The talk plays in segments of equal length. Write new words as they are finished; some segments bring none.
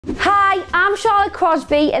I'm Charlotte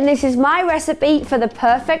Crosby and this is my recipe for the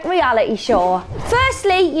perfect reality show.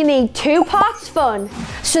 Firstly, you need 2 parts fun.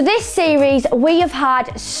 So this series, we have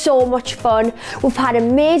had so much fun. We've had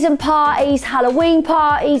amazing parties, Halloween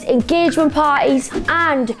parties, engagement parties,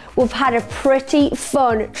 and we've had a pretty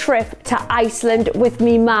fun trip to Iceland with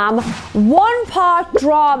me mum. 1 part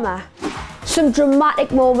drama. Some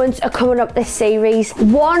dramatic moments are coming up this series.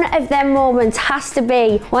 One of them moments has to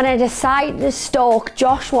be when I decided to stalk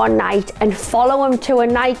Josh one night and follow him to a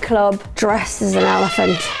nightclub dressed as an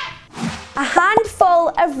elephant. A handful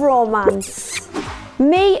of romance.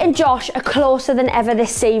 Me and Josh are closer than ever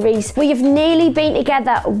this series. We have nearly been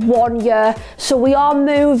together 1 year, so we are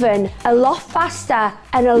moving a lot faster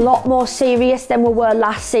and a lot more serious than we were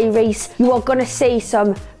last series. You are going to see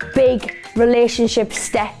some big relationship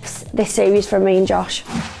steps this series from me and Josh.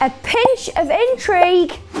 A pinch of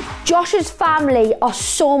intrigue. Josh's family are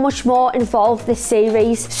so much more involved this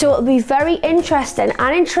series, so it'll be very interesting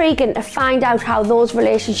and intriguing to find out how those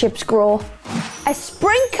relationships grow. A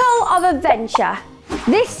sprinkle of adventure.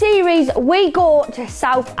 This series, we go to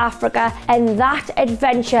South Africa and that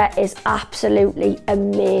adventure is absolutely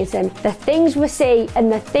amazing. The things we see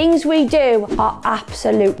and the things we do are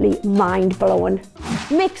absolutely mind-blowing.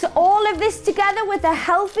 Mix all of this together with a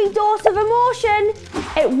healthy dose of emotion.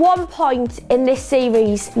 At one point in this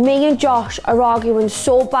series, me and Josh are arguing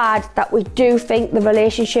so bad that we do think the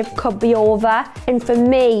relationship could be over. And for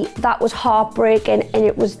me, that was heartbreaking and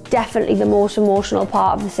it was definitely the most emotional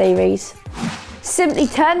part of the series. Simply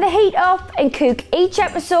turn the heat up and cook each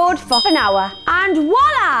episode for an hour. And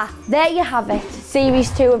voila! There you have it. Series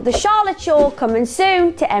 2 of The Charlotte Show coming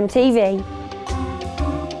soon to MTV.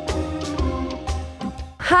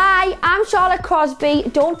 Hi, I'm Charlotte Crosby.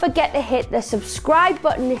 Don't forget to hit the subscribe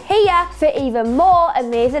button here for even more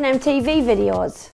amazing MTV videos.